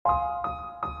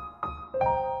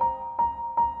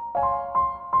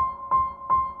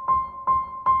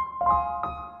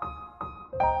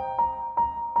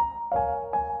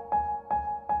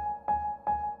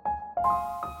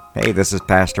Hey, this is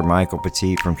Pastor Michael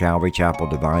Petit from Calvary Chapel,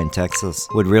 Divine, Texas.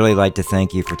 Would really like to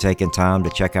thank you for taking time to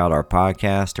check out our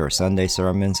podcast, our Sunday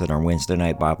sermons, and our Wednesday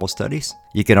night Bible studies.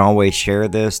 You can always share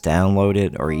this, download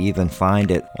it, or even find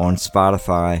it on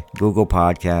Spotify, Google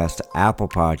Podcast, Apple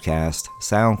Podcast,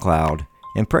 SoundCloud,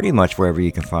 and pretty much wherever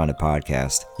you can find a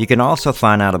podcast. You can also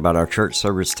find out about our church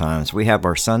service times. We have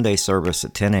our Sunday service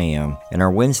at 10 a.m. and our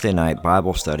Wednesday night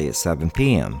Bible study at 7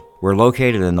 p.m. We're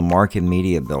located in the Market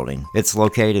Media Building. It's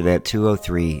located at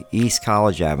 203 East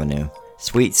College Avenue,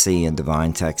 Suite C in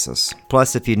Divine, Texas.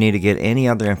 Plus, if you need to get any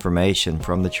other information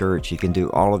from the church, you can do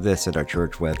all of this at our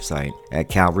church website at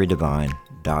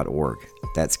calvarydivine.org.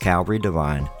 That's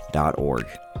calvarydivine.org.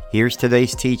 Here's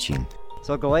today's teaching.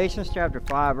 So Galatians chapter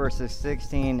 5, verses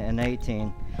 16 and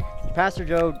 18. Pastor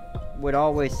Joe would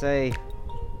always say,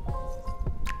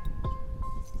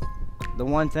 the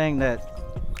one thing that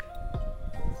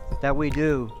we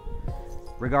do,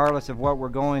 regardless of what we're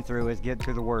going through, is get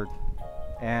to the Word.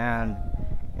 And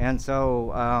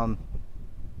so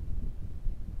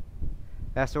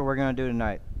that's what we're going to do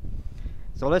tonight.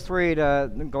 So let's read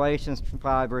Galatians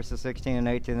 5, verses 16 and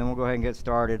 18, then we'll go ahead and get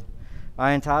started.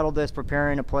 I entitled this,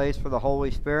 Preparing a Place for the Holy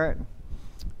Spirit.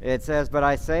 It says, "But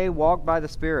I say, walk by the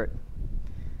Spirit,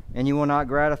 and you will not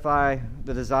gratify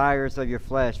the desires of your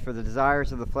flesh. For the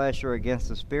desires of the flesh are against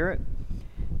the Spirit,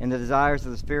 and the desires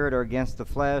of the Spirit are against the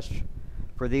flesh.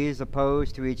 For these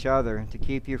oppose to each other, to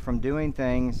keep you from doing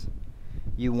things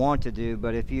you want to do.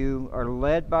 But if you are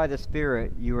led by the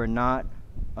Spirit, you are not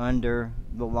under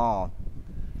the law."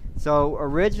 So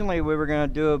originally we were going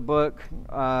to do a book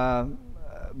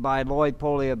by Lloyd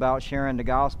Pulley about sharing the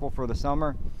gospel for the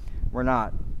summer. We're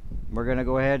not. We're going to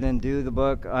go ahead and do the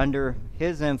book under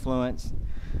his influence,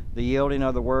 the yielding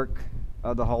of the work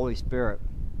of the Holy Spirit.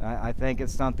 I think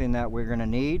it's something that we're going to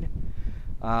need.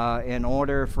 In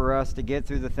order for us to get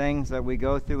through the things that we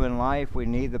go through in life, we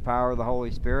need the power of the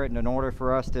Holy Spirit. And in order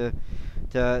for us to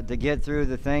get through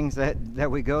the things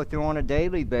that we go through on a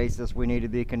daily basis, we need to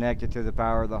be connected to the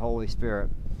power of the Holy Spirit.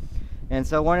 And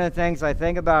so one of the things I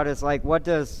think about is like, what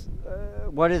does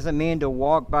it mean to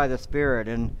walk by the Spirit?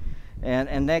 And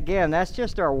again, that's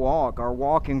just our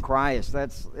walk in Christ.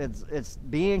 It's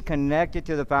being connected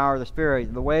to the power of the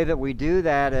Spirit. The way that we do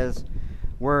that is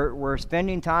we're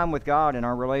spending time with God in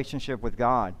our relationship with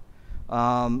God.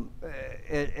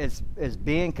 It's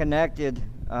being connected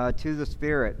to the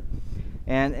Spirit.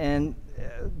 And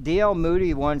D.L.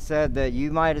 Moody once said that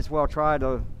you might as well try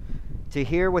to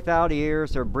hear without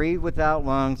ears, or breathe without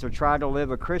lungs, or try to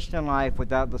live a Christian life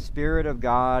without the Spirit of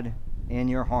God in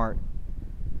your heart.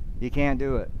 You can't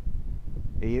do it.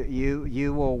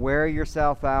 You will wear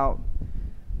yourself out.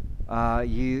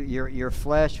 Your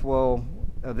flesh will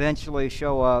eventually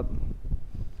show up.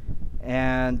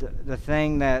 And the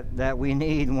thing that we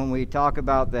need when we talk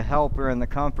about the helper and the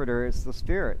comforter is the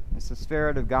Spirit. It's the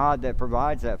Spirit of God that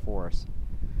provides that for us.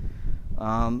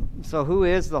 So who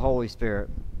is the Holy Spirit?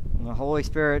 The Holy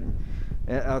Spirit,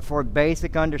 for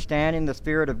basic understanding, the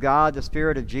Spirit of God, the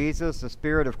Spirit of Jesus, the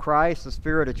Spirit of Christ, the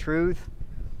Spirit of truth.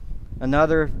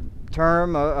 Another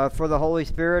term for the Holy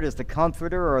Spirit is the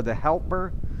Comforter or the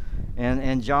Helper. And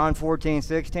in John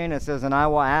 14:16 it says, "And I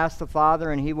will ask the Father,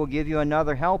 and He will give you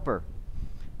another Helper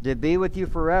to be with you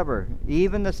forever,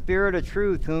 even the Spirit of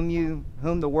truth,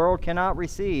 whom the world cannot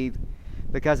receive,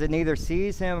 because it neither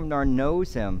sees Him nor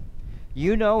knows Him.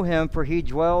 You know Him, for He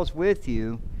dwells with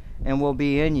you and will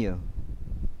be in you."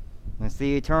 It's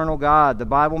the eternal God. The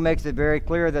Bible makes it very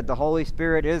clear that the Holy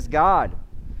Spirit is God.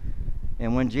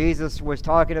 And when Jesus was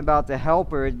talking about the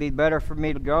helper, it'd be better for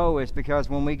me to go, is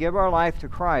because when we give our life to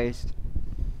Christ,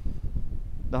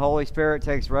 the Holy Spirit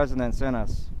takes residence in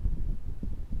us.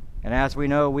 And as we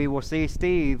know, we will see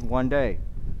Steve one day.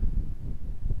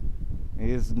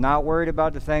 He is not worried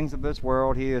about the things of this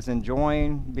world. He is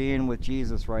enjoying being with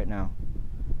Jesus right now.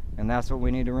 And that's what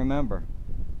we need to remember.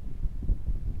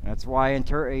 That's why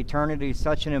eternity is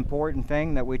such an important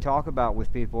thing that we talk about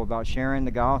with people, about sharing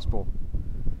the gospel.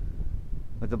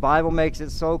 But the Bible makes it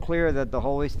so clear that the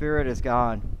Holy Spirit is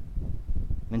God.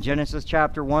 In Genesis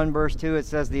chapter 1, verse 2, it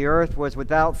says, "The earth was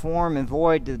without form and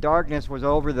void. The darkness was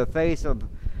over the face of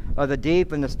the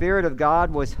deep, and the Spirit of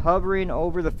God was hovering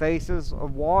over the faces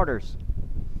of waters."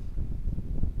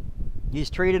 He's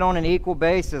treated on an equal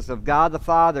basis of God the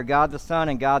Father, God the Son,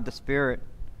 and God the Spirit.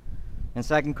 In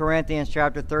 2 Corinthians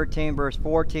chapter 13, verse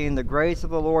 14, "The grace of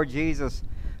the Lord Jesus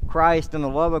Christ and the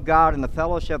love of God and the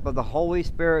fellowship of the Holy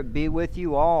Spirit be with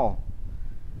you all."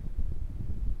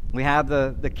 We have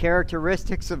the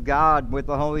characteristics of God with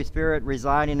the Holy Spirit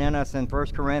residing in us in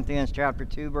 1 Corinthians chapter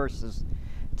 2, verses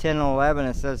 10 and 11.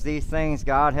 It says, "These things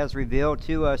God has revealed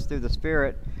to us through the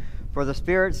Spirit, For the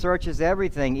Spirit searches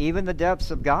everything, even the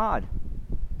depths of God.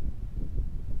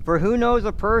 For who knows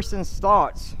a person's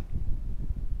thoughts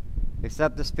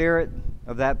except the spirit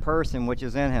of that person which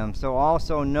is in him? So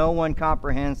also no one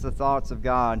comprehends the thoughts of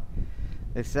God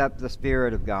except the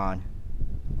Spirit of God.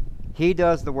 He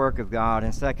does the work of God.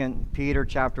 In 2 Peter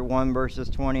chapter 1, verses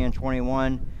 20 and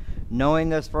 21, knowing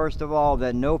this first of all,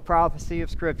 that no prophecy of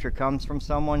Scripture comes from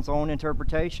someone's own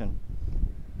interpretation.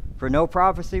 For no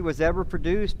prophecy was ever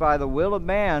produced by the will of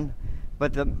man,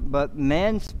 but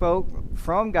men spoke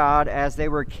from God as they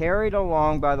were carried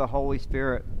along by the Holy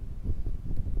Spirit.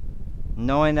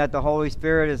 Knowing that the Holy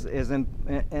Spirit is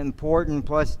important,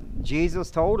 plus Jesus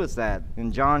told us that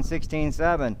in John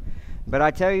 16:7. But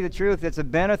I tell you the truth, it's a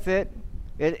benefit.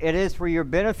 It is for your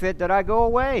benefit that I go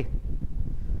away.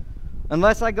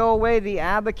 Unless I go away, the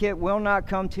advocate will not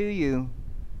come to you.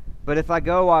 But if I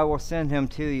go, I will send him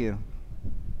to you.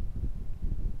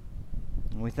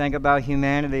 We think about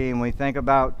humanity, and we think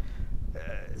about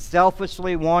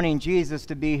selfishly wanting Jesus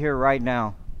to be here right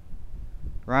now,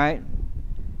 right?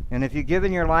 And if you've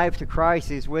given your life to Christ,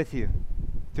 He's with you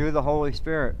through the Holy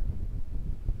Spirit.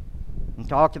 And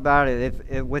talked about it.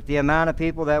 If with the amount of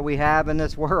people that we have in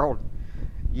this world,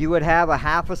 you would have a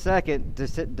half a second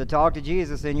to talk to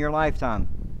Jesus in your lifetime.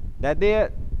 That'd be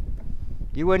it.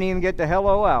 You wouldn't even get the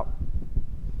hello out.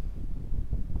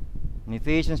 In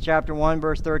Ephesians chapter 1,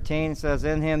 verse 13, it says,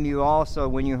 in Him you also,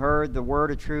 when you heard the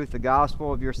word of truth, the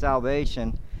gospel of your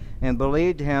salvation, and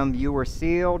believed Him, you were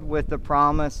sealed with the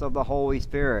promise of the Holy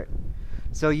Spirit.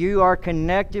 So you are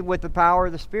connected with the power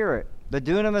of the Spirit, the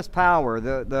dunamis power.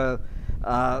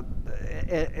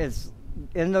 It's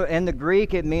in the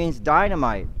Greek it means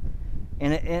dynamite,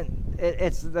 and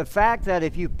it's the fact that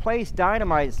if you place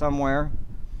dynamite somewhere,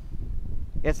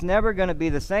 it's never going to be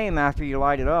the same after you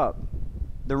light it up.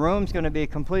 The room's going to be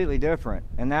completely different.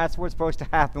 And that's what's supposed to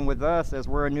happen with us as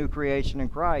we're a new creation in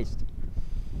Christ.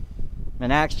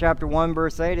 In Acts chapter 1,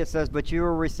 verse 8, it says, but you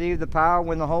will receive the power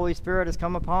when the Holy Spirit has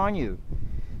come upon you.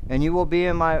 And you will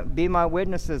be my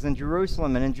witnesses in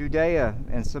Jerusalem and in Judea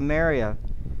and Samaria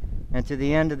and to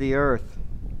the end of the earth.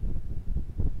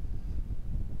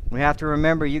 We have to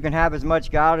remember you can have as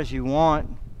much God as you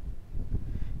want.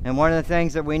 And one of the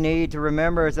things that we need to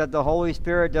remember is that the Holy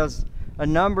Spirit does a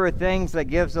number of things that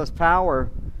gives us power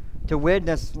to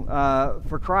witness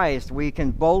for Christ. We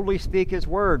can boldly speak His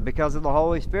word because of the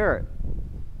Holy Spirit.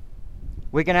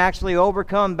 We can actually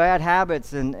overcome bad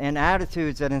habits and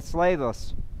attitudes that enslave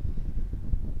us.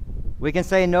 We can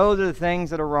say no to the things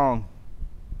that are wrong.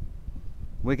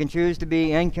 We can choose to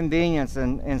be inconvenienced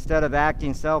instead of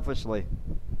acting selfishly.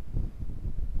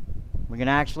 We can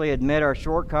actually admit our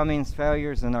shortcomings,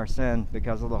 failures, and our sin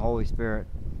because of the Holy Spirit.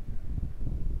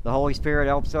 The Holy Spirit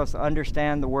helps us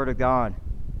understand the Word of God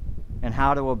and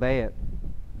how to obey it.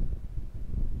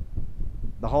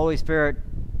 The Holy Spirit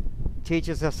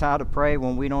teaches us how to pray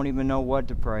when we don't even know what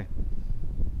to pray.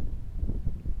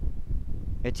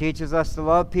 It teaches us to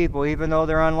love people even though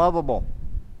they're unlovable.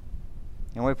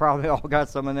 And we probably all got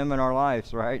some of them in our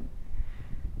lives, right?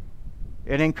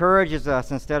 It encourages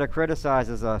us instead of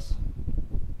criticizes us.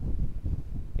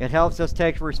 It helps us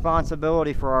take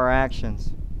responsibility for our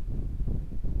actions.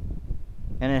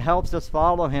 And it helps us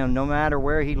follow Him no matter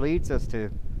where He leads us to.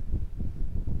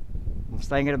 I was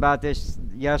thinking about this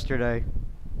yesterday.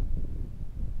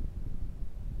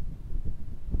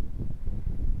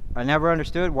 I never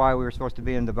understood why we were supposed to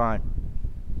be in Divine.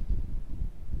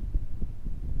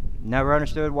 Never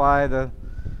understood why the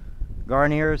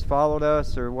Garniers followed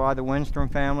us or why the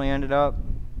Winstrom family ended up.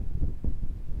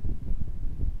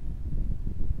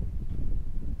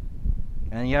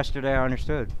 And yesterday I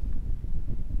understood.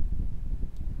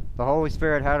 The Holy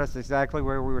Spirit had us exactly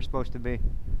where we were supposed to be.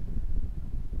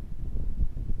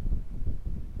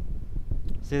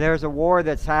 See, there's a war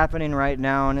that's happening right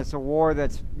now, and it's a war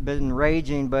that's been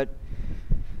raging, but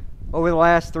over the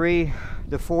last 3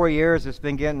 to 4 years, it's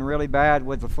been getting really bad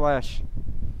with the flesh.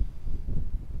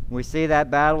 We see that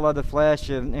battle of the flesh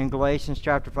in Galatians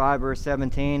chapter 5, verse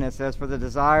 17. It says, for the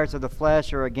desires of the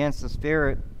flesh are against the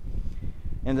Spirit,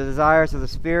 and the desires of the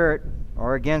Spirit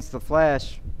are against the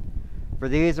flesh. For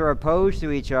these are opposed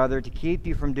to each other to keep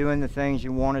you from doing the things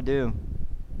you want to do.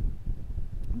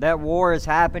 That war is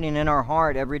happening in our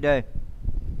heart every day.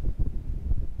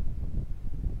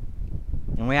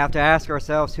 And we have to ask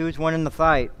ourselves, who's winning the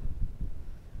fight?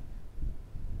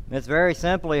 It's very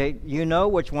simply, you know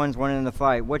which one's winning the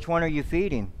fight. Which one are you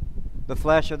feeding? The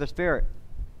flesh or the Spirit?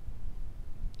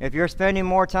 If you're spending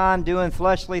more time doing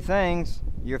fleshly things,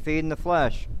 you're feeding the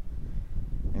flesh.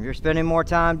 If you're spending more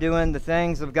time doing the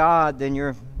things of God, then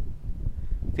you're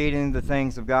feeding the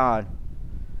things of God.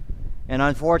 And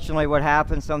unfortunately, what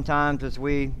happens sometimes is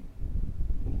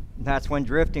that's when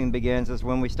drifting begins, is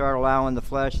when we start allowing the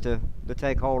flesh to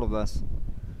take hold of us.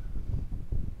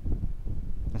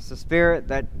 It's the Spirit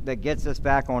that gets us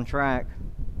back on track.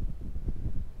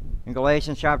 In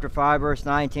Galatians chapter 5, verse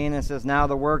 19, it says, "Now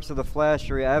the works of the flesh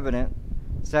are evident: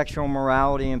 sexual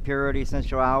immorality, impurity,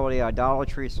 sensuality,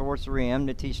 idolatry, sorcery,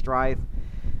 enmity, strife,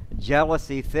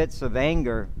 jealousy, fits of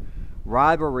anger,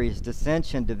 rivalries,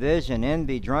 dissension, division,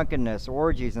 envy, drunkenness,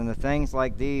 orgies, and the things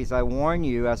like these. I warn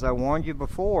you, as I warned you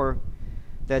before,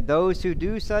 that those who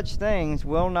do such things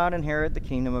will not inherit the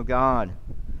kingdom of God."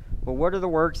 But what are the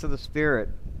works of the Spirit?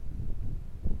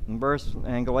 In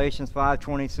Galatians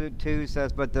 5:22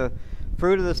 says, "But the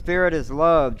fruit of the Spirit is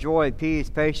love, joy, peace,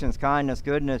 patience, kindness,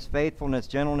 goodness, faithfulness,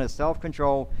 gentleness,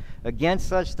 self-control. Against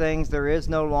such things there is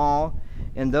no law.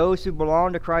 And those who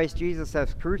belong to Christ Jesus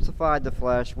have crucified the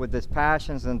flesh with its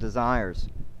passions and desires."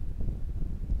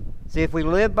 See, if we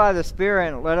live by the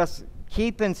Spirit, let us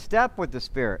keep in step with the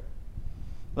Spirit.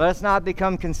 Let us not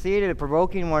become conceited,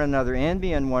 provoking one another,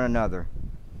 envying one another.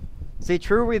 See,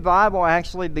 true revival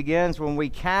actually begins when we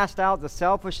cast out the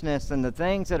selfishness and the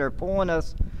things that are pulling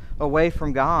us away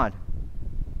from God.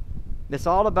 It's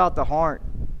all about the heart.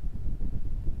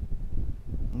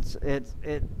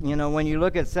 When you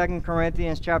look at 2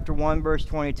 Corinthians chapter 1, verse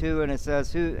 22, and it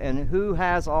says, who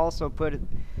has also put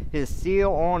his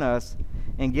seal on us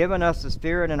and given us the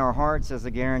Spirit in our hearts as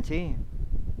a guarantee.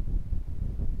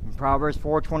 And Proverbs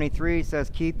 4:23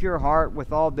 says, "Keep your heart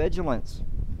with all vigilance,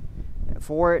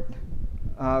 for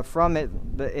from it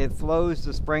flows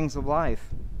the springs of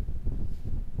life."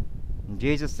 And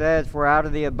Jesus said, "For out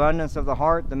of the abundance of the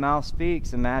heart the mouth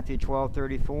speaks," in Matthew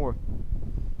 12:34.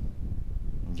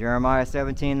 Jeremiah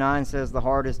 17:9 says, "The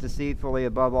heart is deceitfully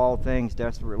above all things,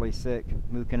 desperately sick.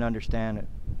 Who can understand it?"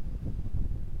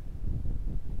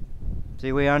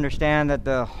 See, we understand that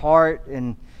the heart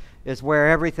is where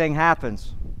everything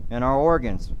happens in our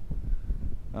organs.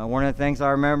 One of the things I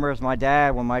remember is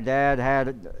when my dad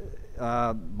had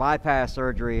bypass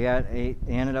surgery. He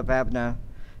ended up having to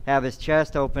have his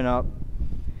chest open up.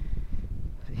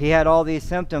 He had all these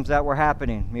symptoms that were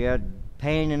happening. He had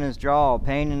pain in his jaw,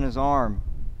 pain in his arm.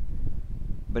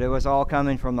 But it was all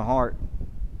coming from the heart.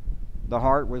 The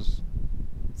heart was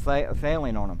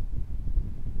failing on him.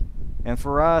 And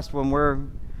for us,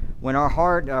 when our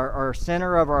heart, our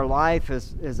center of our life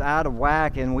is out of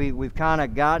whack, and we've kind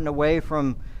of gotten away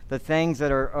from the things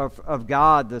that are of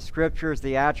God, the scriptures,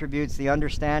 the attributes, the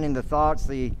understanding, the thoughts,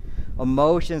 the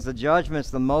emotions, the judgments,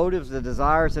 the motives, the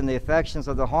desires, and the affections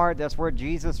of the heart, that's where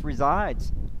Jesus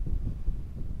resides.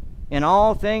 And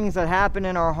all things that happen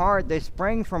in our heart, they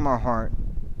spring from our heart.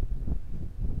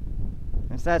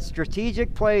 It's that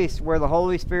strategic place where the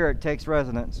Holy Spirit takes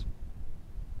residence.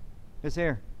 It's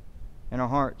here, in our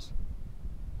hearts.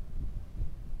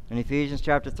 In Ephesians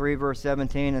chapter 3, verse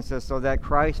 17, it says, "So that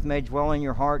Christ may dwell in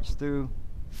your hearts through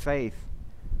faith,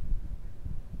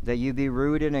 that you be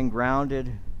rooted and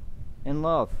grounded in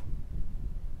love."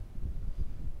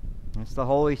 It's the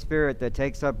Holy Spirit that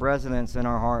takes up residence in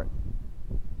our heart.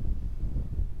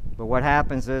 But what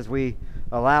happens is we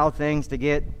allow things to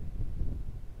get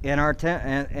in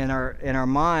our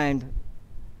mind,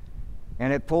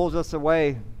 and it pulls us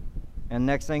away, and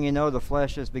next thing you know, the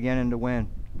flesh is beginning to win.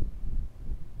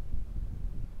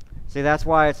 See, that's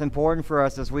why it's important for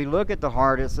us, as we look at the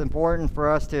heart, it's important for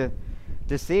us to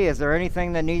see, is there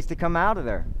anything that needs to come out of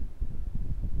there?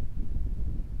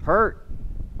 Hurt,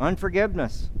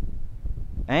 unforgiveness,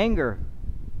 anger,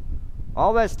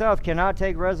 all that stuff cannot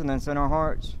take residence in our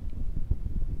hearts.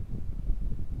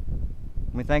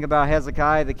 When we think about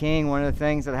Hezekiah the king, one of the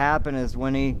things that happened is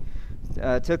when he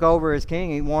took over as king,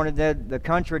 he wanted the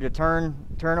country to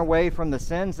turn away from the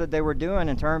sins that they were doing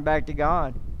and turn back to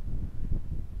God.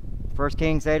 1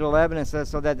 Kings 8:11, it says,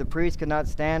 "So that the priest could not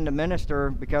stand to minister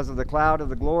because of the cloud of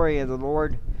the glory of the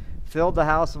Lord filled the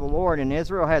house of the Lord, and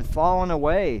Israel had fallen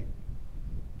away."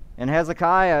 And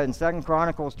Hezekiah, in 2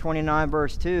 Chronicles 29,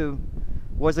 verse 2,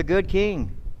 was a good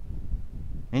king.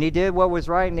 And he did what was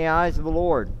right in the eyes of the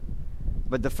Lord.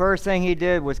 But the first thing he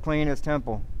did was clean his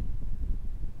temple.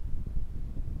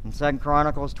 In 2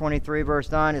 Chronicles 23,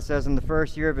 verse 9, it says, "In the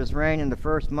first year of his reign, in the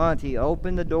first month, he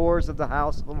opened the doors of the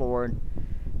house of the Lord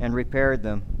and repaired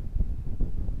them."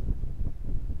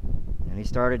 And he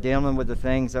started dealing with the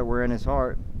things that were in his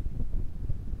heart.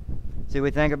 See,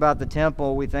 we think about the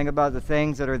temple, we think about the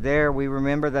things that are there. We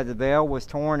remember that the veil was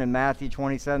torn in Matthew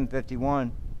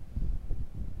 27:51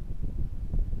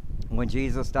 when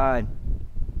Jesus died.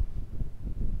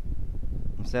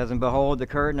 It says, "And behold, the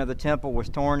curtain of the temple was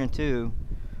torn in two.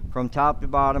 From top to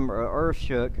bottom, earth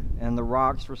shook, and the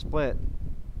rocks were split."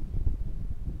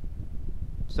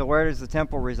 So where does the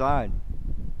temple reside?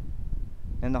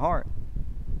 In the heart.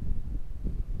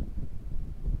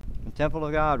 The temple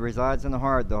of God resides in the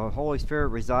heart. The Holy Spirit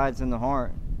resides in the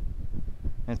heart.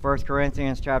 In 1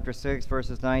 Corinthians chapter 6,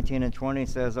 verses 19 and 20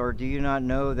 says, "Or do you not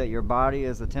know that your body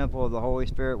is the temple of the Holy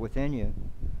Spirit within you,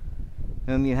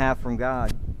 whom you have from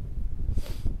God?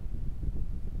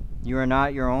 You are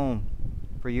not your own,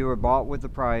 for you were bought with a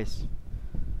price.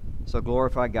 So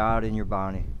glorify God in your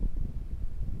body."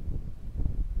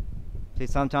 See,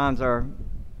 sometimes our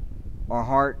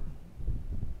heart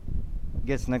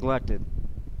gets neglected.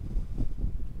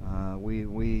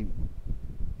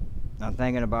 I'm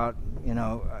thinking about,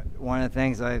 one of the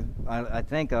things I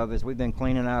think of is we've been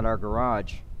cleaning out our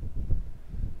garage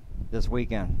this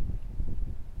weekend.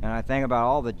 And I think about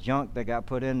all the junk that got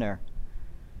put in there.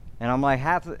 And I'm like,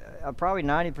 probably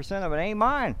 90% of it ain't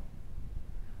mine.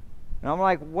 And I'm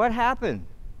like, what happened?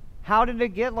 How did it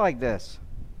get like this?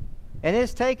 And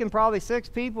it's taken probably 6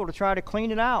 people to try to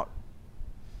clean it out.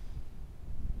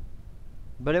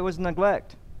 But it was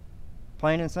neglect,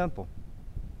 plain and simple.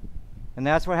 And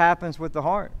that's what happens with the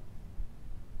heart.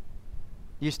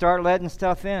 You start letting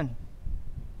stuff in.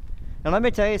 And let me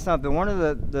tell you something. One of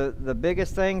the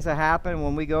biggest things that happen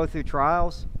when we go through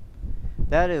trials,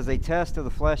 that is a test of the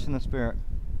flesh and the spirit.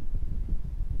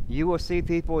 You will see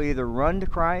people either run to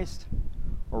Christ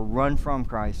or run from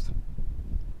Christ.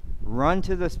 Run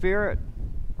to the spirit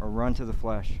or run to the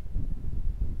flesh.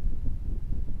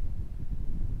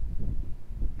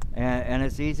 And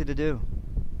it's easy to do.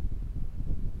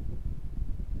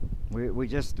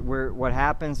 What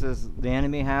happens is the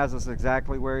enemy has us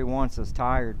exactly where he wants us,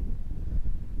 tired,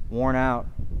 worn out.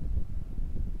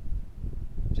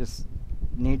 Just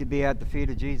need to be at the feet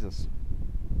of Jesus.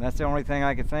 That's the only thing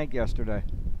I could think yesterday.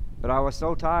 But I was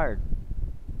so tired.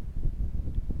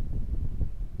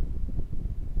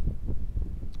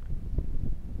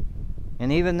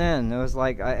 And even then, it was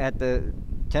like at the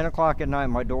 10 o'clock at night,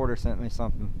 my daughter sent me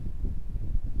something.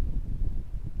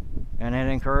 And it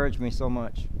encouraged me so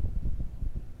much.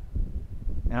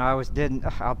 And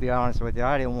I'll be honest with you,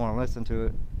 I didn't want to listen to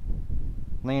it.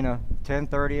 Lena,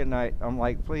 10:30 at night, I'm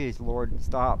like, please, Lord,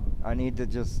 stop.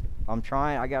 I'm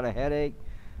trying, I got a headache.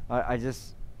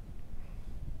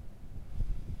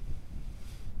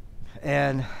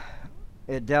 And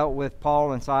it dealt with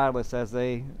Paul and Silas as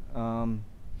they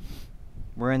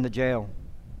were in the jail.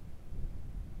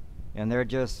 And they're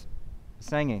just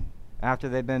singing after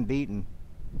they've been beaten.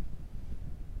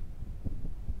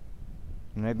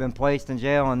 And they've been placed in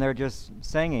jail and they're just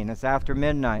singing. It's after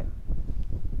midnight.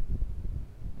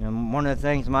 And one of the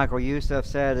things Michael Youssef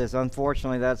said is,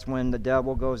 unfortunately, that's when the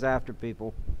devil goes after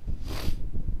people,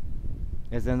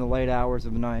 is in the late hours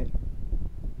of the night.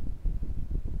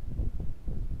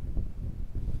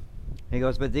 He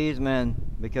goes, but these men,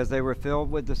 because they were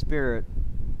filled with the Spirit,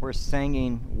 were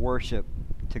singing worship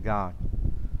to God.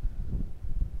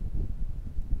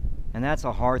 And that's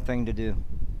a hard thing to do.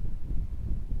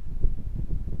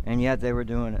 And yet they were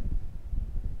doing it.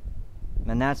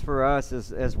 And that's for us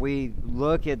as we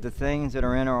look at the things that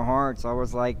are in our hearts. I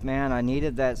was like, man, I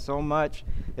needed that so much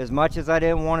as I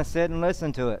didn't want to sit and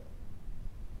listen to it.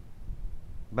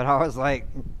 But I was like,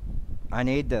 I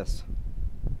need this.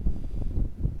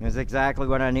 It was exactly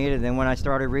what I needed. And when I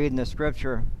started reading the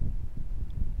scripture,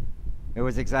 it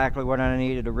was exactly what I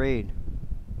needed to read.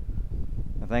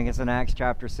 I think it's in Acts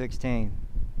chapter 16.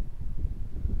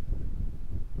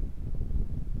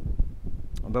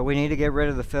 But we need to get rid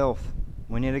of the filth.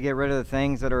 We need to get rid of the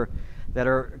things that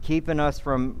are keeping us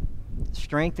from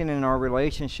strengthening our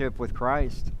relationship with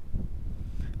Christ.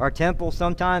 Our temples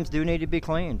sometimes do need to be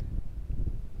cleaned.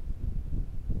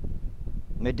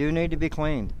 They do need to be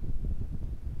cleaned.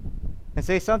 And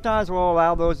see, sometimes we'll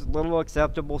allow those little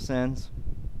acceptable sins,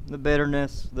 the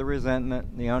bitterness, the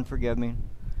resentment, the unforgiving.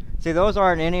 See, those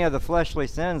aren't any of the fleshly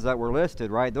sins that were listed,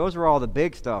 right? Those are all the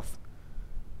big stuff.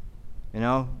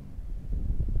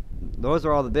 Those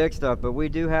are all the big stuff, but we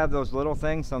do have those little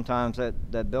things sometimes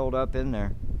that build up in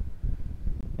there.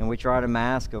 And we try to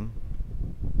mask them.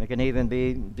 They can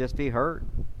even just be hurt.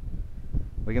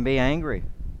 We can be angry.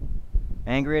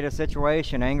 Angry at a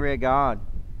situation, angry at God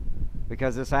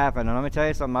because this happened. And let me tell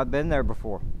you something, I've been there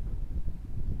before.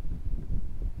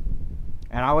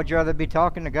 And I would rather be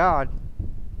talking to God,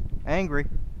 angry,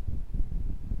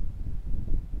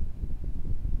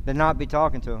 than not be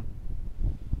talking to Him.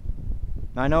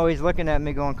 I know He's looking at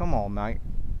me going, come on, mate,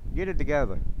 get it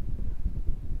together.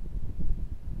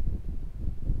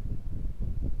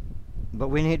 But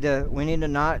we need to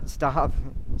not stop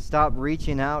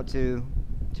reaching out to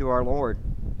our Lord.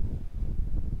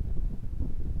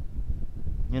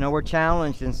 We're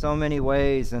challenged in so many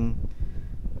ways, and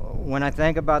when I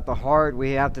think about the heart,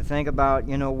 we have to think about,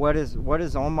 what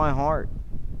is on my heart?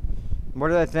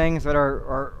 What are the things that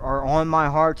are on my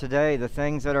heart today? The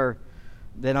things that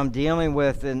I'm dealing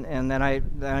with and that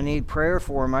I need prayer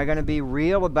for. Am I going to be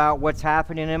real about what's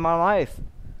happening in my life?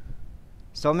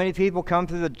 So many people come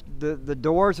through the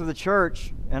doors of the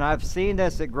church, and I've seen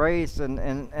this at Grace,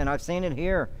 and I've seen it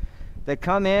here. They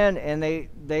come in and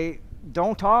they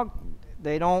don't talk,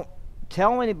 they don't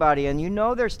tell anybody, and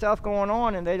there's stuff going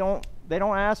on, and they don't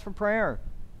ask for prayer.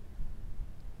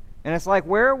 And it's like,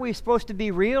 where are we supposed to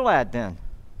be real at then?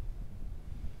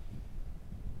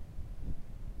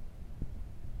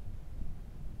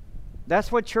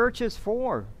 That's what church is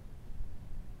for.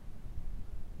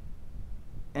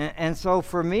 And so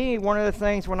for me, one of the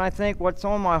things when I think what's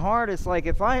on my heart is like,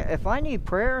 if I need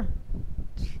prayer,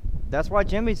 that's why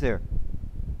Jimmy's there.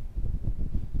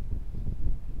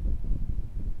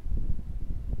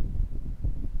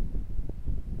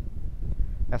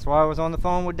 That's why I was on the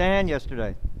phone with Dan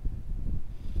yesterday.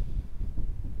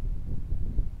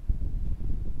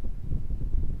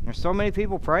 There's so many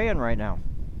people praying right now.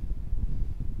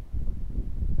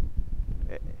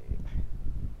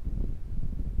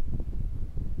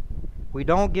 We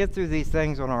don't get through these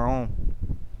things on our own.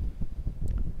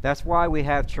 That's why we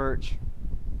have church.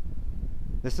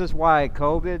 This is why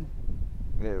COVID,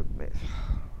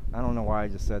 I don't know why I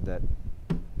just said that,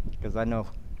 because I know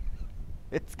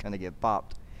it's going to get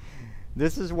popped.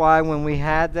 This is why when we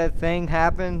had that thing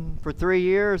happen for 3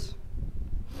 years,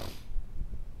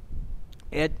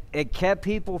 it kept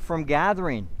people from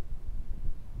gathering.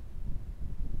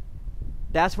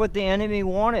 That's what the enemy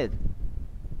wanted.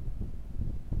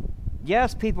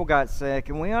 Yes, people got sick,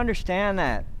 and we understand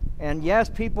that. And yes,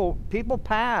 people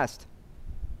passed.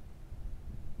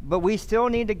 But we still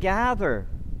need to gather.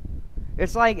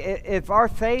 It's like if our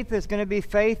faith is going to be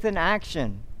faith in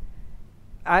action.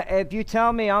 If you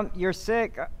tell me you're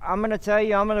sick, I'm going to tell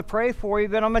you I'm going to pray for you,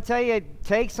 but I'm going to tell you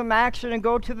take some action and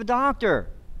go to the doctor.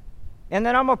 And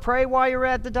then I'm going to pray while you're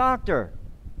at the doctor.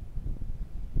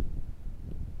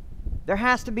 There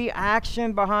has to be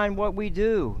action behind what we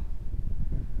do.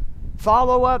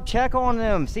 Follow up, check on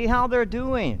them, see how they're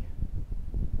doing.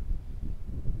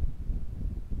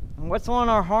 And what's on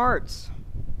our hearts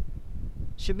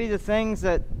should be the things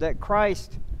that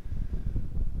Christ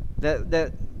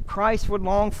would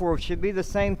long for. Should be the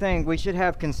same thing. We should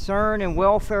have concern and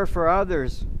welfare for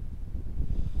others.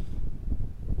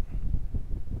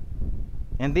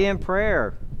 And be in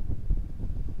prayer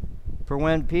for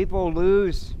when people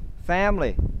lose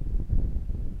family.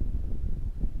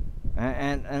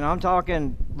 And I'm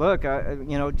talking, look,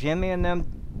 Jimmy and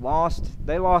them lost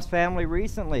family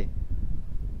recently.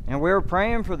 And we were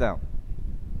praying for them.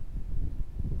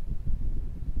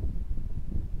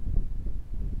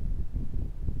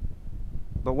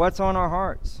 But what's on our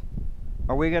hearts?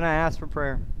 Are we going to ask for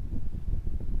prayer?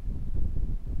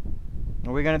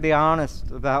 Are we going to be honest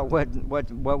about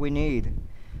what we need?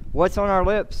 What's on our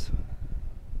lips?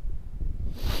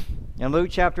 In Luke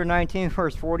chapter 19,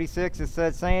 verse 46, it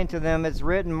says, saying to them, it's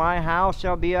written, my house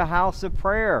shall be a house of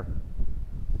prayer.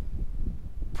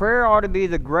 Prayer ought to be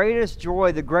the greatest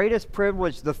joy, the greatest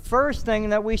privilege, the first thing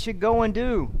that we should go and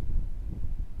do.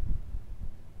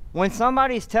 When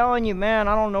somebody's telling you, man,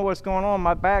 I don't know what's going on,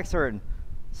 my back's hurting,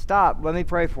 stop, let me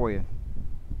pray for you.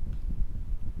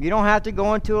 You don't have to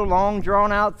go into a long,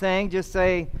 drawn-out thing. Just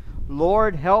say,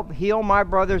 Lord, help heal my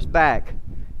brother's back.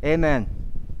 Amen.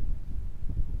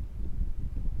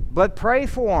 But pray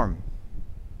for him.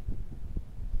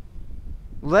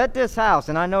 Let this house,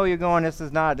 and I know you're going, this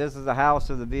is the house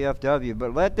of the VFW,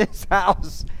 but let this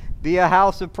house be a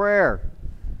house of prayer.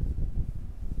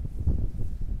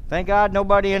 Thank God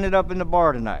nobody ended up in the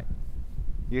bar tonight.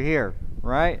 You're here,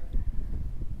 right?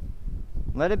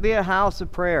 Let it be a house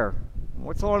of prayer.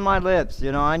 What's on my lips?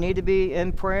 I need to be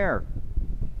in prayer.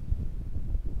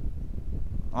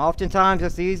 Oftentimes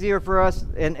it's easier for us,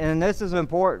 and this is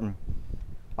important.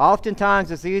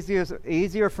 Oftentimes it's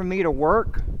easier for me to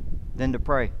work than to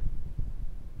pray.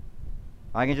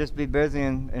 I can just be busy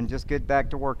and just get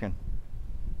back to working.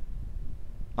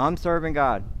 I'm serving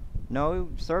God. No,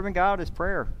 serving God is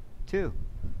prayer too.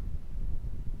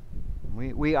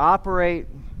 We operate,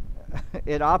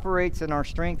 it operates in our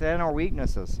strength and our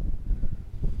weaknesses.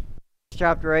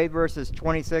 Chapter 8, verses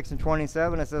 26 and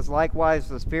 27, it says, likewise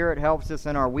the Spirit helps us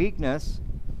in our weakness,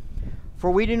 for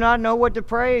we do not know what to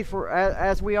pray for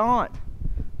as we ought.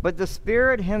 But the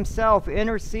Spirit himself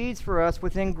intercedes for us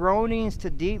within groanings too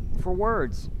deep for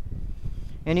words.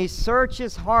 And he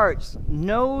searches hearts,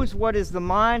 knows what is the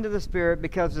mind of the Spirit,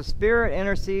 because the Spirit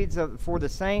intercedes for the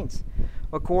saints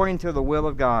according to the will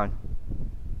of God.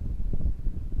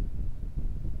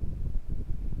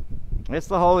 It's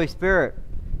the Holy Spirit.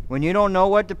 When you don't know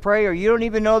what to pray, or you don't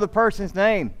even know the person's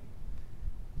name,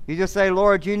 you just say,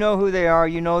 Lord, you know who they are,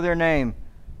 you know their name.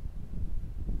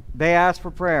 They ask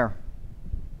for prayer.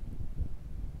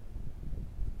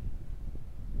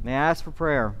 They ask for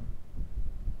prayer.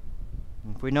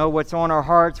 If we know what's on our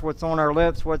hearts, what's on our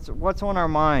lips, what's on our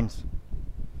minds.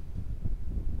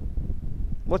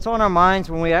 What's on our minds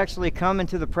when we actually come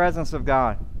into the presence of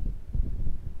God?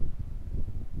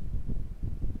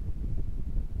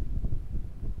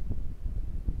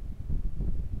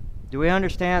 Do we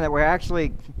understand that we're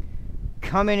actually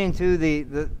coming into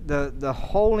the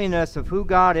holiness of who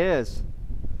God is?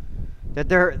 That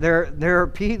there are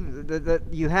people that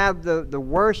you have the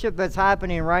worship that's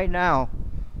happening right now.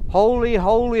 Holy,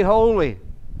 holy, holy.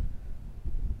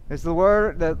 It's the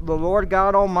word that the Lord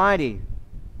God Almighty.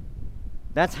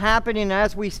 That's happening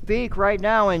as we speak right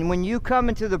now. And when you come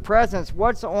into the presence,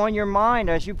 what's on your mind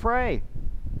as you pray?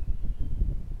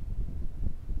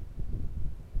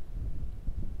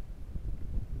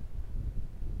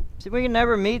 See, we can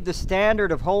never meet the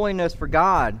standard of holiness for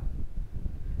God,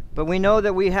 but we know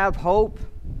that we have hope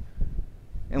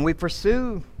and we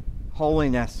pursue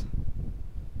holiness.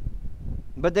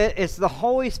 But it's the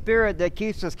Holy Spirit that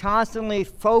keeps us constantly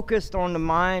focused on the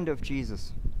mind of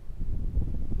Jesus.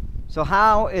 So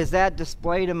how is that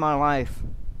displayed in my life?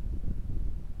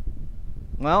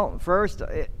 Well, first,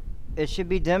 it should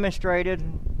be demonstrated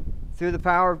through the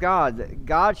power of God.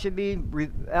 God should be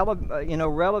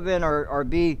relevant or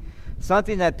be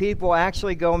something that people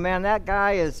actually go, man, that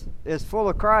guy is full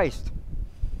of Christ,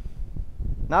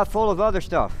 not full of other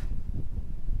stuff.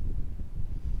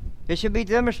 It should be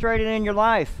demonstrated in your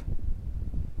life.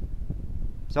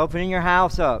 It's opening your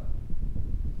house up.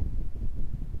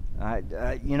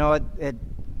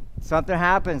 Something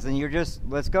happens and you're just,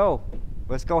 let's go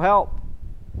help.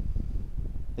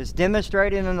 It's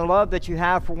demonstrating in the love that you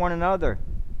have for one another,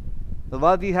 the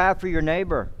love you have for your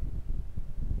neighbor.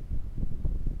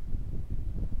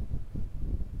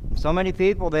 So many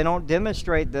people, they don't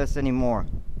demonstrate this anymore.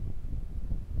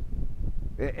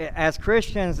 As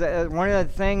Christians, one of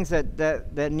the things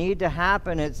that need to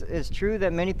happen is true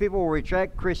that many people will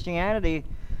reject Christianity,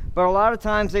 but a lot of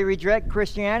times they reject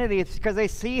Christianity because they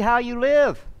see how you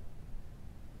live.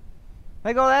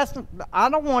 They go, I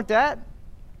don't want that.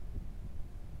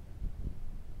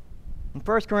 In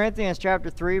 1 Corinthians chapter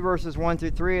 3, verses 1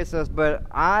 through 3, it says, "But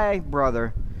I,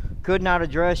 brother, could not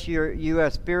address you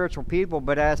as spiritual people,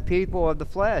 but as people of the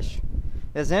flesh,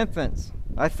 as infants.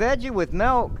 I fed you with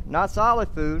milk, not solid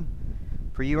food,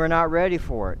 for you are not ready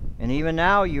for it. And even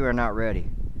now you are not ready.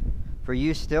 For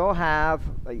you are still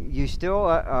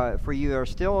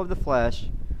of the flesh.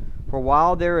 For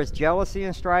while there is jealousy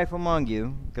and strife among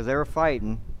you," because they were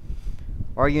fighting,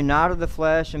 "are you not of the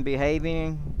flesh and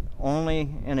behaving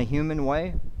only in a human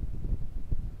way?"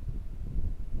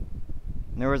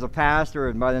 And there was a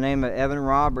pastor by the name of Evan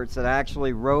Roberts that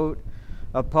actually wrote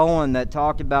a poem that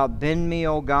talked about "Bend me,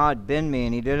 O God, bend me,"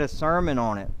 and he did a sermon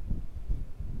on it.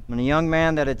 When a young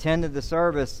man that attended the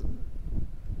service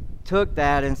took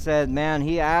that and said, man,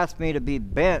 he asked me to be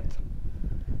bent,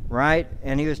 right?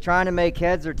 And he was trying to make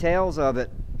heads or tails of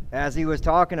it as he was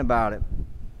talking about it.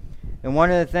 And one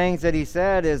of the things that he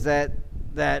said is that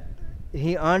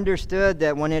he understood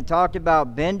that when it talked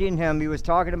about bending him, he was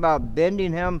talking about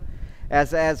bending him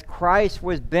as Christ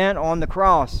was bent on the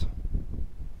cross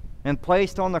and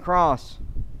placed on the cross.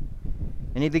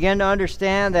 And he began to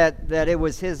understand that it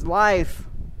was his life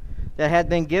that had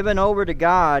been given over to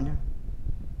God,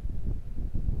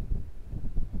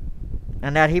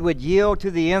 and that he would yield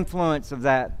to the influence of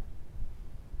that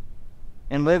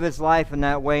and live his life in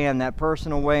that way, in that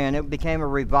personal way. And it became a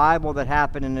revival that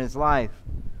happened in his life.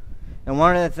 And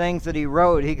one of the things that he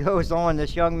wrote, he goes on,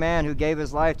 this young man who gave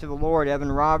his life to the Lord,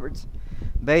 Evan Roberts,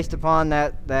 based upon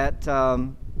that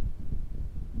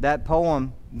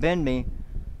poem, "Bend Me,"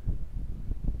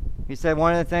 he said,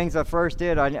 one of the things I first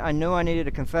did, I knew I needed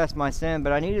to confess my sin,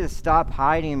 but I needed to stop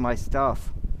hiding my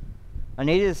stuff. I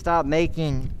needed to stop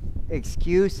making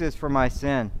excuses for my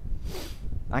sin.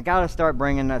 I got to start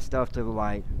bringing that stuff to the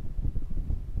light.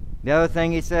 The other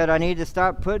thing he said, I need to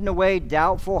stop putting away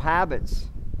doubtful habits.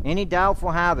 Any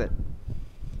doubtful habit.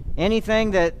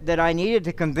 Anything that I needed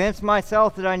to convince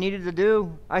myself that I needed to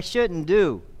do, I shouldn't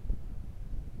do.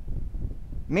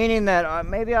 Meaning that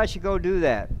maybe I should go do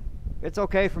that. It's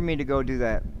okay for me to go do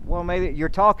that. Well, maybe you're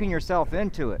talking yourself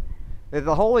into it. If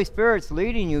the Holy Spirit's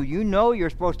leading you, you know you're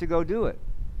supposed to go do it.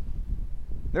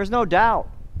 There's no doubt.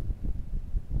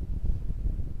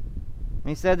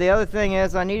 He said the other thing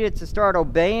is I needed to start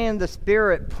obeying the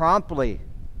Spirit promptly.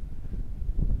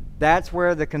 That's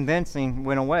where the convincing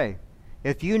went away.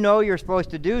 If you know you're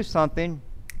supposed to do something,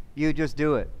 you just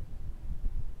do it.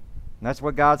 And that's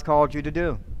what God's called you to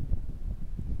do.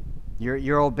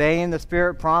 You're obeying the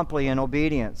Spirit promptly in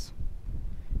obedience.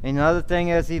 And another thing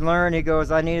is he learned, he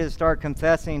goes, I needed to start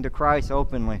confessing to Christ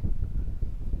openly.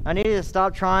 I needed to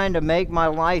stop trying to make my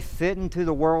life fit into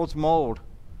the world's mold.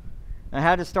 I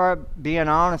had to start being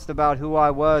honest about who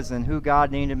I was and who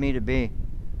God needed me to be.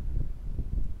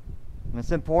 And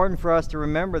it's important for us to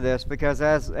remember this, because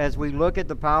as we look at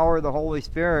the power of the Holy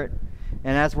Spirit,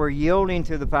 and as we're yielding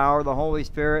to the power of the Holy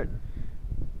Spirit,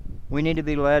 we need to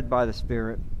be led by the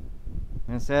Spirit.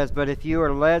 And it says, but if you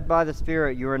are led by the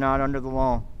Spirit, you are not under the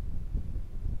law.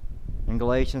 In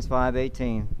Galatians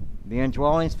 5:18, the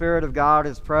indwelling Spirit of God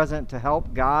is present to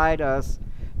help guide us,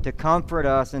 to comfort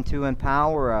us, and to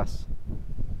empower us.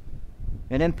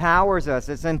 It empowers us.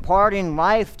 It's imparting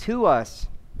life to us.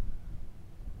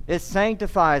 It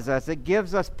sanctifies us. It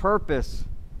gives us purpose.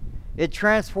 It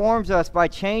transforms us by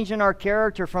changing our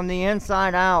character from the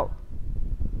inside out.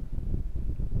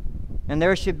 And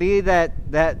there should be that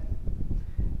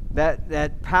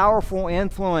powerful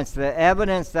influence, the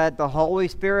evidence that the Holy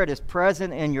Spirit is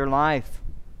present in your life.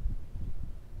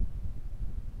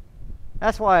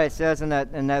 That's why it says in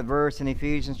that verse in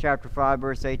Ephesians chapter 5,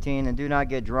 verse 18, and do not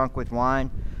get drunk with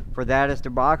wine, for that is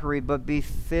debauchery, but be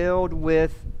filled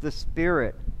with the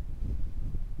Spirit.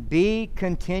 Be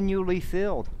continually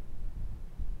filled.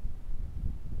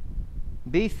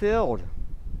 Be filled.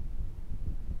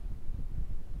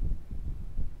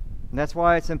 And that's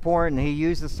why it's important. He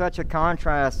uses such a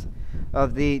contrast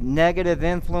of the negative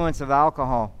influence of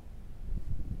alcohol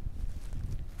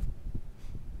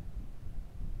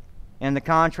and the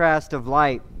contrast of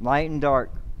light and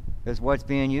dark is what's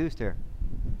being used here.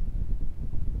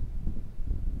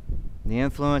 The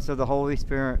influence of the Holy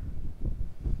Spirit.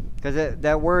 Because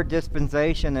that word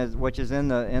dispensation, which is in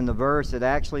the verse, it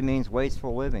actually means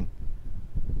wasteful living.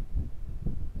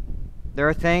 There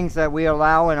are things that we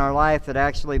allow in our life that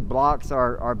actually blocks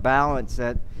our balance,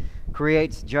 that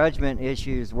creates judgment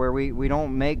issues where we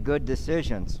don't make good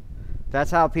decisions.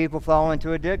 That's how people fall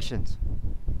into addictions.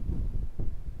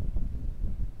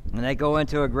 And they go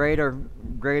into a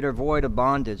greater void of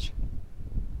bondage.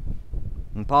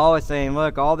 And Paul is saying,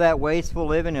 look, all that wasteful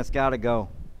living has got to go.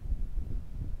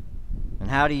 And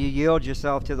how do you yield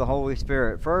yourself to the Holy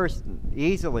Spirit? First,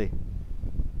 easily,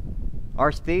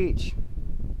 our speech.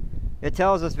 It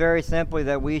tells us very simply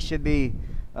that we should be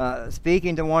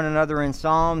speaking to one another in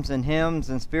psalms and hymns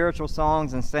and spiritual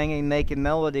songs and singing, making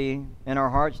melody in our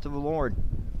hearts to the Lord.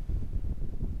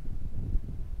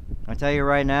 I tell you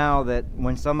right now that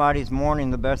when somebody's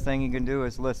mourning, the best thing you can do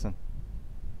is listen.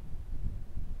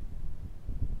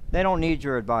 They don't need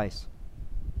your advice.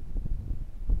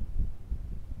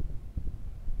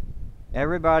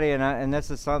 Everybody, and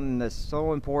this is something that's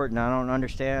so important, I don't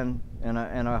understand, and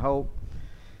I hope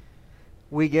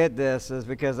we get this, is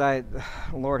because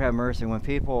Lord have mercy, when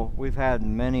we've had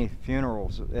many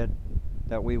funerals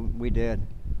that we did,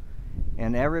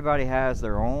 and everybody has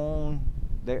their own,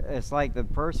 it's like the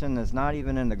person that's not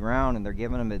even in the ground and they're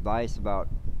giving them advice about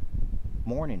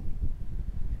mourning.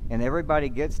 And everybody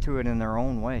gets to it in their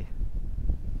own way.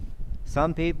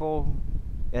 Some people,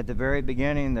 at the very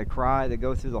beginning, they cry, they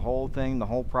go through the whole thing, the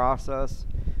whole process.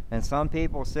 And some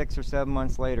people, 6 or 7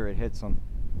 months later, it hits them.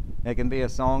 It can be a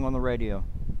song on the radio.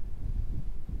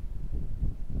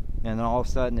 And then all of a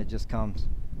sudden, it just comes.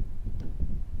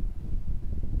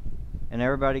 And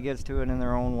everybody gets to it in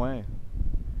their own way.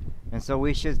 And so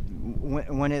we should,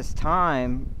 when it's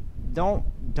time,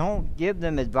 don't give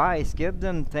them advice. Give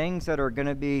them things that are going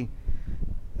to be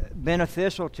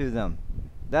beneficial to them.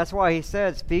 That's why he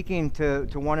said, speaking to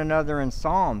one another in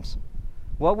Psalms.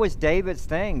 What was David's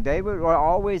thing? David would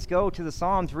always go to the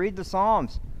Psalms. Read the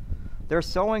Psalms. They're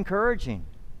so encouraging.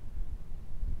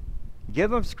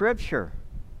 Give them Scripture.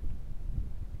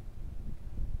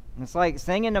 It's like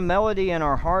singing a melody in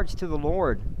our hearts to the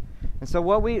Lord. And so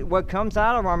what comes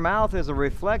out of our mouth is a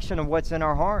reflection of what's in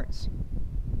our hearts.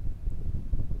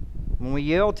 When we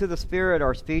yield to the Spirit,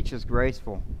 our speech is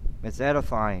graceful. It's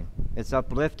edifying. It's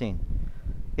uplifting.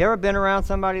 You ever been around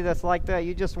somebody that's like that?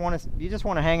 You just want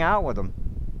to hang out with them.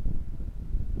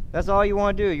 That's all you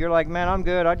want to do. You're like, man, I'm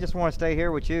good. I just want to stay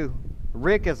here with you.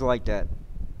 Rick is like that.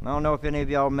 I don't know if any of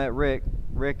y'all met Rick.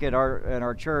 Rick at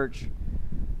our church.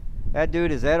 That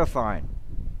dude is edifying.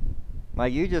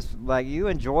 You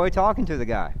enjoy talking to the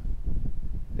guy.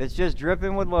 It's just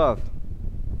dripping with love.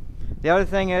 The other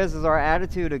thing is our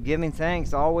attitude of giving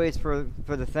thanks always for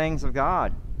the things of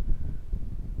God.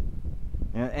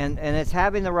 And it's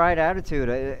having the right attitude.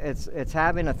 It's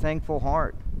having a thankful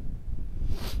heart.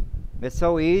 It's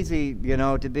so easy,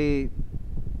 to be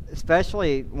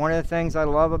especially one of the things I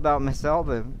love about Miss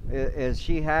Elva is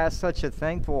she has such a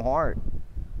thankful heart.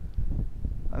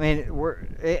 I mean,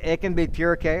 it can be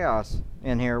pure chaos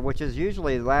in here, which is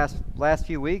usually the last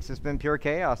few weeks. It's been pure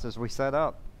chaos as we set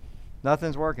up.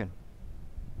 Nothing's working.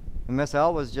 And Miss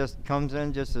Elva's just comes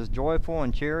in just as joyful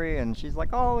and cheery, and she's like,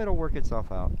 "Oh, it'll work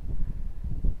itself out.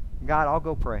 God, I'll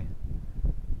go pray."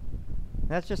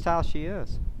 That's just how she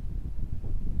is.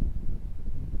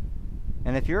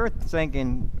 And if you're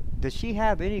thinking, does she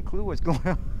have any clue what's going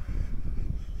on?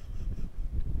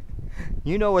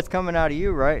 You know what's coming out of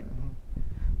you, right?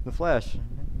 The flesh.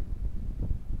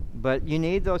 But you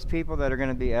need those people that are going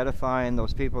to be edifying,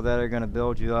 those people that are going to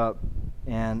build you up.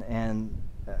 And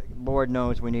Lord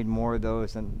knows we need more of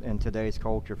those in today's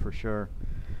culture for sure.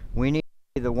 We need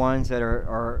the ones that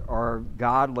are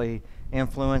godly,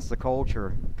 influence the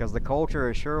culture, because the culture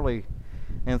is surely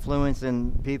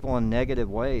influencing people in negative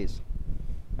ways.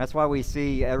 That's why we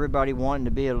see everybody wanting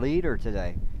to be a leader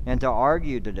today and to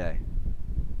argue today.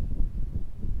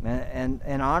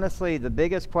 And honestly, the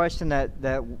biggest question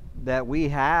that we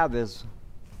have is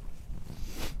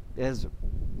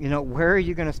where are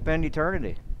you going to spend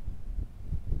eternity?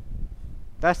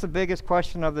 That's the biggest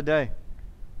question of the day.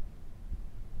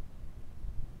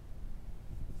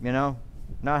 Not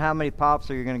how many pops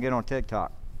are you going to get on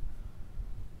TikTok,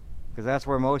 because that's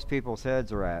where most people's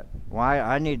heads are at.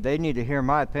 Why they need to hear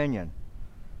my opinion.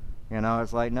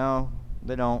 It's like, no,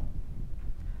 they don't.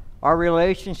 Our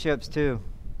relationships too.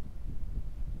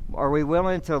 Are we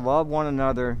willing to love one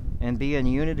another and be in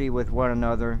unity with one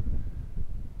another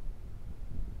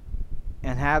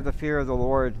and have the fear of the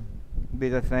Lord be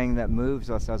the thing that moves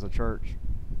us as a church?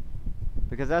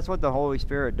 Because that's what the Holy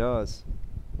Spirit does.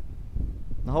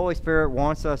 The Holy Spirit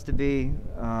wants us to be,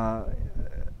 our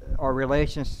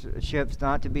relationships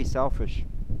not to be selfish.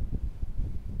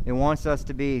 It wants us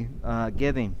to be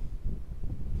giving.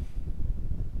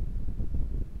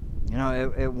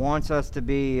 It wants us to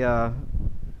be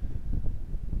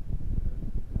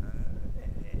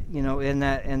in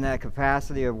that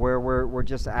capacity of where we're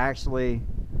just actually,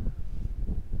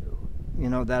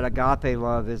 that agape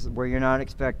love is where you're not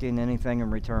expecting anything in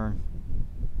return.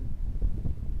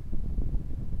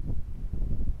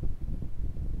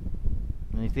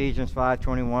 In Ephesians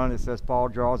 5:21, it says Paul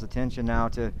draws attention now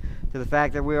to the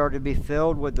fact that we are to be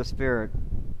filled with the Spirit,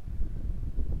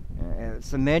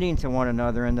 submitting to one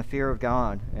another in the fear of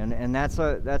God, and that's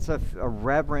a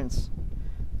reverence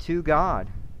to God.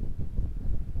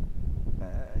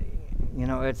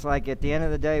 It's like at the end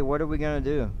of the day, what are we going to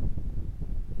do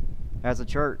as a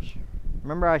church?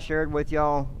 Remember I shared with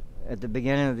y'all at the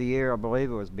beginning of the year, I believe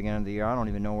it was the beginning of the year, I don't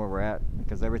even know where we're at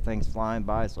because everything's flying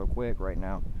by so quick right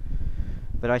now.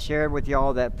 But I shared with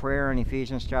y'all that prayer in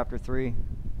Ephesians chapter 3.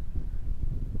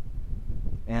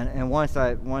 And once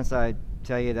I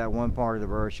tell you that one part of the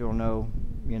verse, you'll know,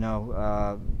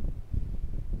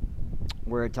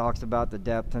 where it talks about the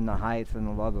depth and the height and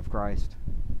the love of Christ.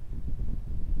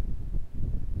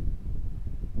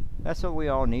 That's what we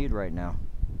all need right now.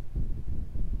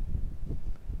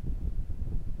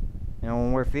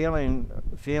 When we're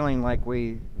feeling like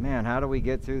how do we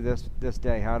get through this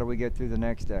day? How do we get through the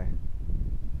next day?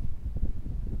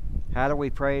 How do we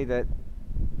pray that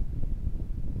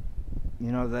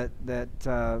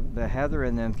Heather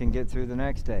and them can get through the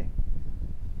next day?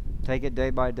 Take it day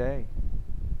by day.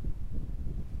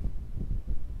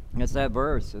 It's that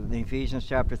verse in Ephesians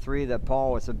chapter 3 that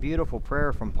Paul. It's a beautiful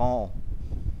prayer from Paul,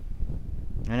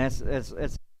 and it's a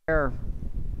prayer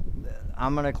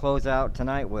I'm going to close out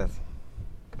tonight with.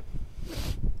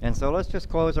 And so let's just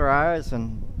close our eyes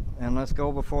and let's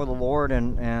go before the Lord.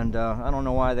 And I don't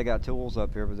know why they got tools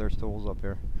up here, but there's tools up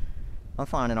here. I'm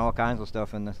finding all kinds of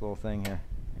stuff in this little thing here,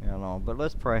 But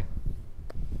let's pray.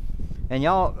 And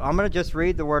y'all, I'm going to just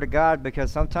read the Word of God,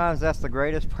 because sometimes that's the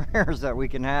greatest prayers that we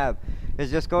can have,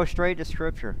 is just go straight to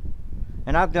Scripture.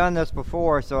 And I've done this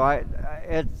before, so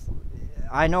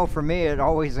I know for me it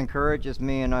always encourages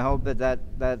me, and I hope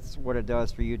that's what it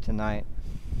does for you tonight.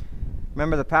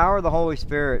 Remember, the power of the Holy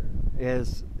Spirit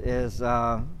is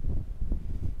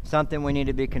something we need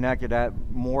to be connected at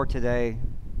more today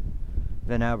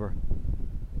than ever.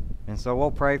 And so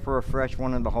we'll pray for a fresh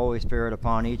one of the Holy Spirit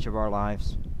upon each of our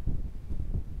lives.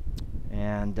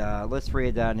 And let's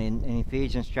read that in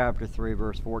Ephesians chapter 3,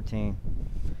 verse 14.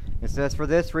 It says, "For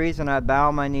this reason I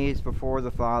bow my knees before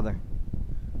the Father,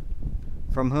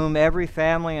 from whom every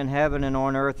family in heaven and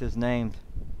on earth is named,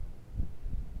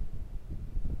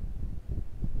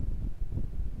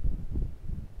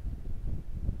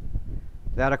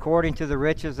 that according to the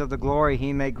riches of the glory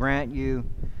he may grant you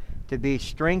to be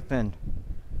strengthened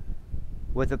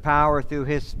with the power through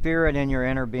His Spirit in your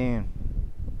inner being,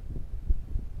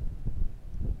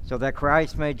 so that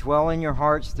Christ may dwell in your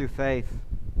hearts through faith,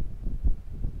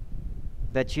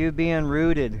 that you, being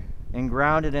rooted and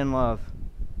grounded in love,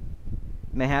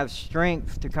 may have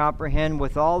strength to comprehend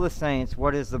with all the saints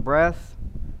what is the breadth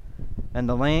and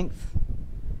the length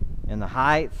and the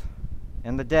height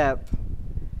and the depth,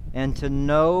 and to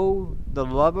know the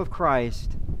love of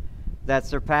Christ that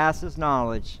surpasses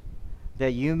knowledge,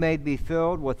 that you may be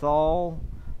filled with all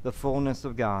the fullness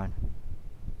of God.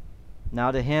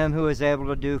 Now to Him who is able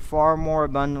to do far more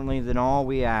abundantly than all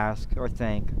we ask or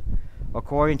think,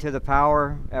 according to the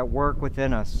power at work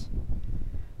within us,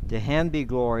 to Him be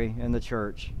glory in the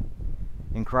church,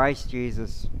 in Christ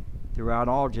Jesus, throughout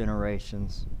all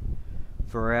generations,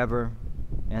 forever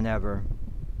and ever.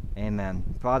 Amen.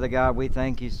 Father God, we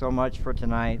thank you so much for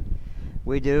tonight.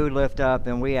 We do lift up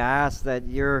and we ask that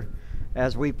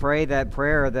as we pray that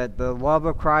prayer, that the love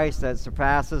of Christ that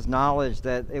surpasses knowledge,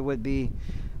 that it would be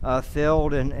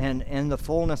filled and in the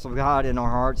fullness of God in our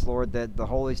hearts, Lord, that the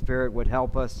Holy Spirit would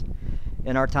help us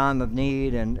in our time of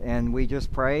need. And we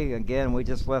just pray, again, we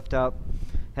just lift up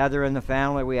Heather and the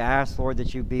family. We ask, Lord,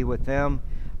 that you be with them.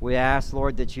 We ask,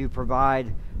 Lord, that you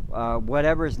provide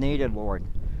whatever is needed, Lord,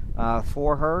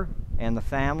 for her and the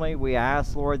family. We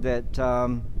ask, Lord,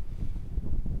 that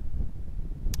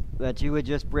you would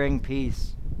just bring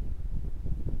peace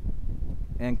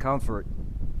and comfort.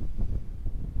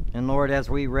 And Lord, as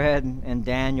we read in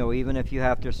Daniel, even if you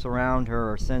have to surround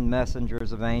her or send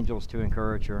messengers of angels to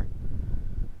encourage her,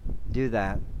 do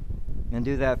that. And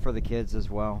do that for the kids as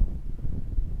well.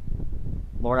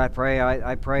 Lord, I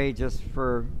pray just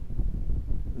for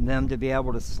them to be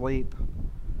able to sleep.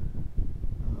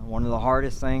 One of the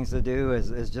hardest things to do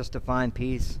is just to find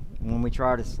peace when we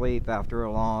try to sleep after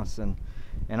a loss. And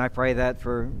I pray that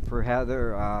for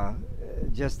Heather,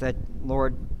 just that,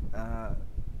 Lord,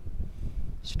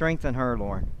 strengthen her,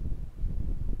 Lord.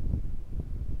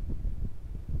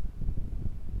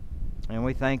 And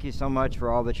we thank you so much for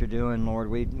all that you're doing, Lord.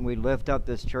 We lift up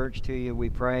this church to you.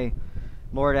 We pray,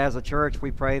 Lord, as a church,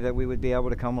 we pray that we would be able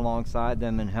to come alongside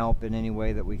them and help in any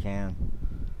way that we can.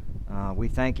 We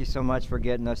thank you so much for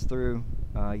getting us through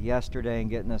yesterday and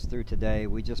getting us through today.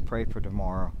 We just pray for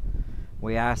tomorrow.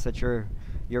 We ask that your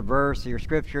verse, your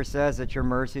scripture says that your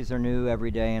mercies are new every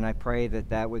day, and I pray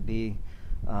that would be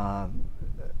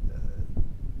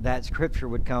that scripture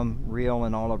would come real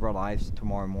in all of our lives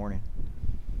tomorrow morning.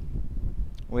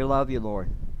 We love you, Lord.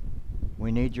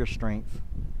 We need your strength.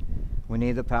 We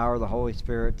need the power of the Holy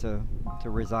Spirit to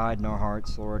reside in our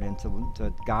hearts, Lord, and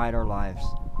to guide our lives.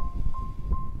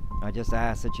 I just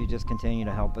ask that you just continue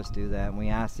to help us do that. And we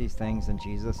ask these things in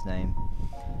Jesus' name.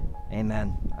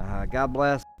 Amen. God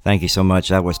bless. Thank you so much.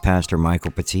 That was Pastor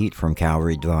Michael Petit from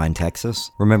Calvary Divine, Texas.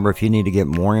 Remember, if you need to get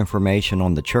more information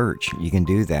on the church, you can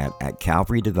do that at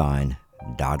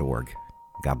calvarydivine.org.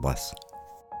 God bless.